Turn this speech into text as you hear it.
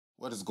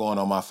What is going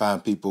on, my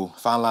fine people?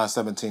 Fine Line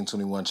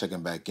 1721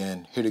 checking back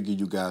in, here to give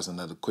you guys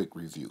another quick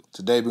review.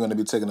 Today we're going to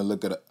be taking a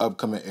look at an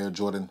upcoming Air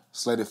Jordan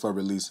slated for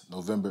release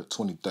November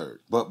 23rd.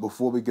 But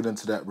before we get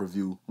into that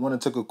review, I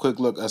want to take a quick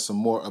look at some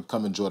more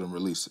upcoming Jordan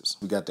releases.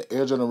 We got the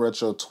Air Jordan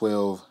Retro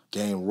 12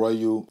 Game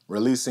Royal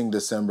releasing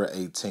December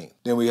 18th.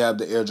 Then we have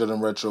the Air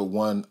Jordan Retro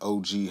 1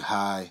 OG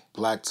High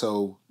Black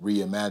Toe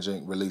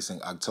Reimagined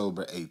releasing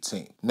October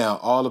 18th. Now,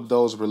 all of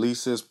those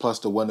releases, plus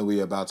the one that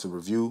we're about to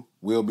review,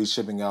 will be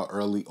shipping out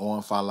early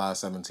on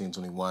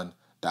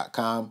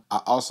FineLine1721.com.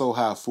 I also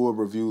have full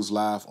reviews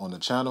live on the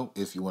channel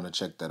if you want to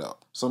check that out.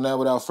 So now,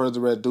 without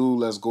further ado,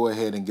 let's go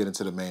ahead and get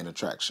into the main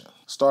attraction.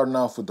 Starting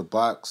off with the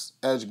box,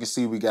 as you can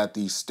see, we got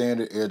the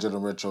standard Air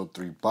Jordan Retro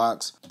 3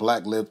 box,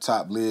 black lip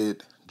top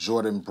lid,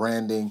 Jordan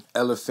branding,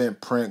 elephant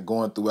print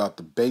going throughout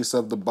the base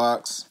of the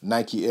box,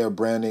 Nike Air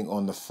branding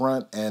on the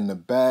front and the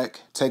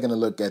back. Taking a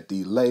look at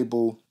the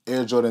label,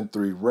 Air Jordan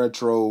 3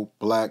 Retro,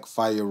 black,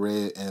 fire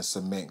red, and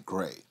cement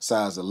gray.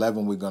 Size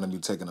 11 we're going to be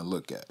taking a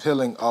look at.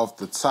 Peeling off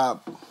the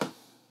top,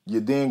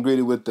 you're then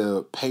greeted with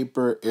the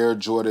paper Air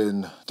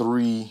Jordan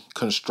 3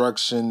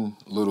 construction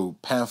little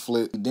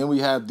pamphlet. Then we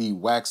have the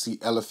waxy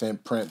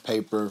elephant print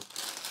paper.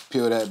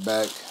 Peel that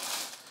back.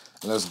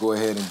 Let's go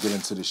ahead and get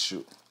into the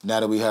shoe. Now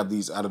that we have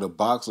these out of the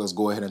box, let's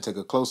go ahead and take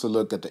a closer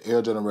look at the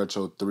Air Jordan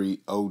Retro 3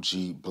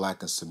 OG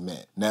Black and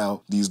Cement.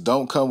 Now, these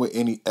don't come with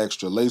any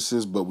extra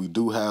laces, but we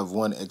do have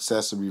one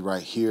accessory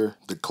right here,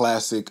 the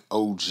classic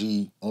OG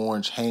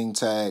orange hang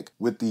tag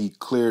with the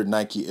clear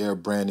Nike Air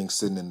branding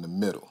sitting in the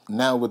middle.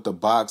 Now with the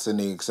box and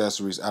the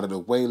accessories out of the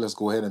way, let's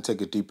go ahead and take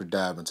a deeper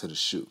dive into the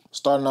shoe.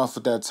 Starting off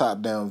with that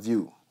top-down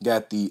view.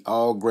 Got the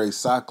all gray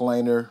sock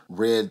liner,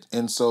 red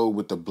insole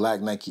with the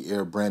black Nike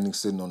Air branding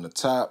sitting on the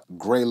top,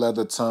 gray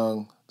leather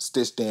tongue,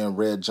 stitched in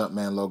red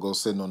Jumpman logo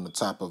sitting on the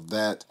top of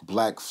that,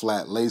 black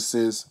flat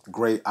laces,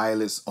 gray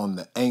eyelets on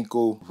the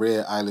ankle,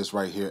 red eyelets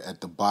right here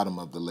at the bottom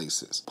of the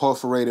laces.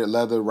 Perforated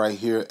leather right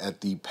here at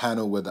the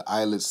panel where the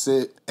eyelets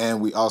sit, and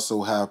we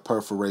also have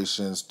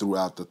perforations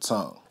throughout the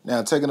tongue.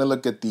 Now, taking a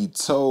look at the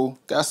toe,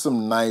 got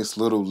some nice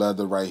little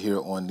leather right here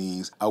on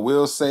these. I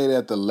will say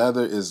that the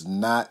leather is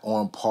not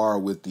on par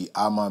with the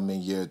A Ma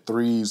Maniére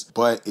 3s,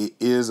 but it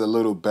is a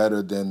little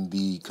better than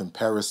the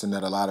comparison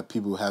that a lot of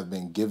people have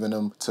been giving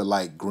them to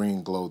like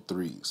Green Glow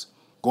 3s.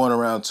 Going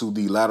around to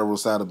the lateral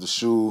side of the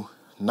shoe,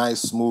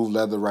 nice smooth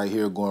leather right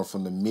here going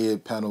from the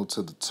mid panel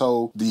to the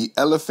toe. The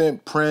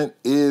elephant print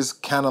is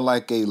kind of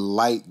like a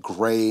light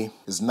gray.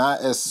 It's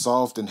not as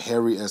soft and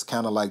hairy as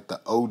kind of like the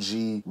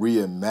OG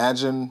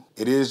Reimagined.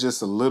 It is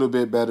just a little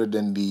bit better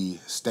than the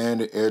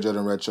standard Air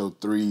Jordan Retro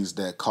 3s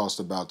that cost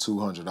about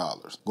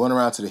 $200. Going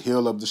around to the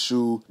heel of the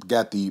shoe,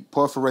 got the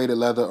perforated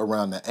leather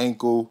around the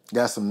ankle.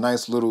 Got some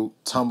nice little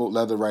tumbled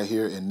leather right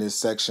here in this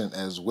section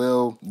as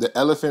well. The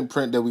elephant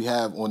print that we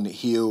have on the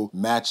heel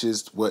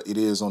matches what it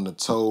is on the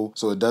toe,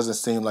 so it doesn't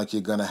seem like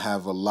you're gonna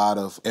have a lot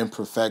of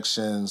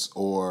imperfections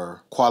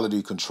or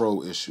quality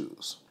control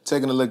issues.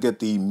 Taking a look at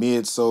the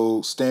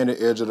midsole, standard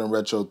Air Jordan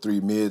Retro 3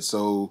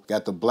 midsole.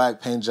 Got the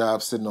black paint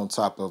job sitting on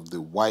top of the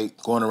white.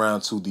 Going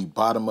around to the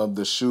bottom of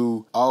the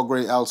shoe, all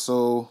gray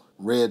outsole,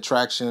 red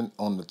traction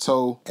on the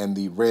toe, and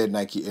the red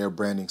Nike Air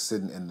branding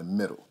sitting in the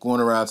middle. Going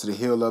around to the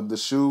heel of the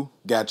shoe,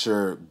 got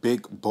your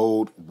big,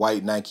 bold,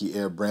 white Nike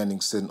Air branding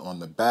sitting on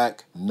the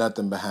back.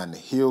 Nothing behind the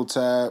heel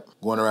tab.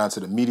 Going around to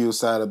the medial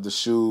side of the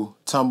shoe,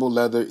 tumble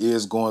leather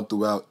is going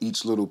throughout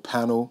each little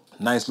panel.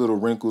 Nice little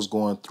wrinkles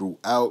going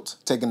throughout.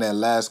 Taking that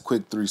last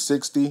quick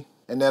 360.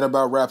 And that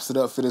about wraps it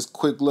up for this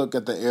quick look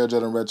at the Air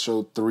Jordan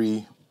Retro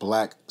 3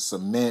 Black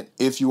Cement.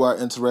 If you are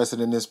interested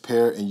in this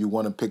pair and you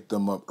want to pick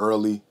them up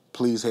early,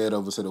 please head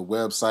over to the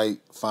website,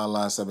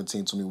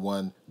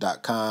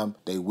 FineLine1721.com.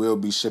 They will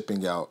be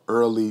shipping out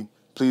early.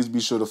 Please be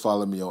sure to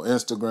follow me on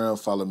Instagram,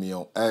 follow me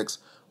on X.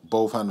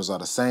 Both handles are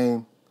the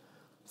same,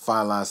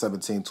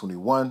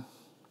 FineLine1721.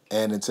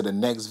 And until the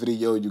next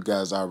video, you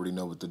guys already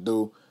know what to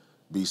do.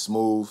 Be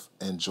smooth,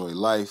 enjoy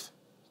life,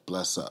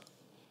 bless up.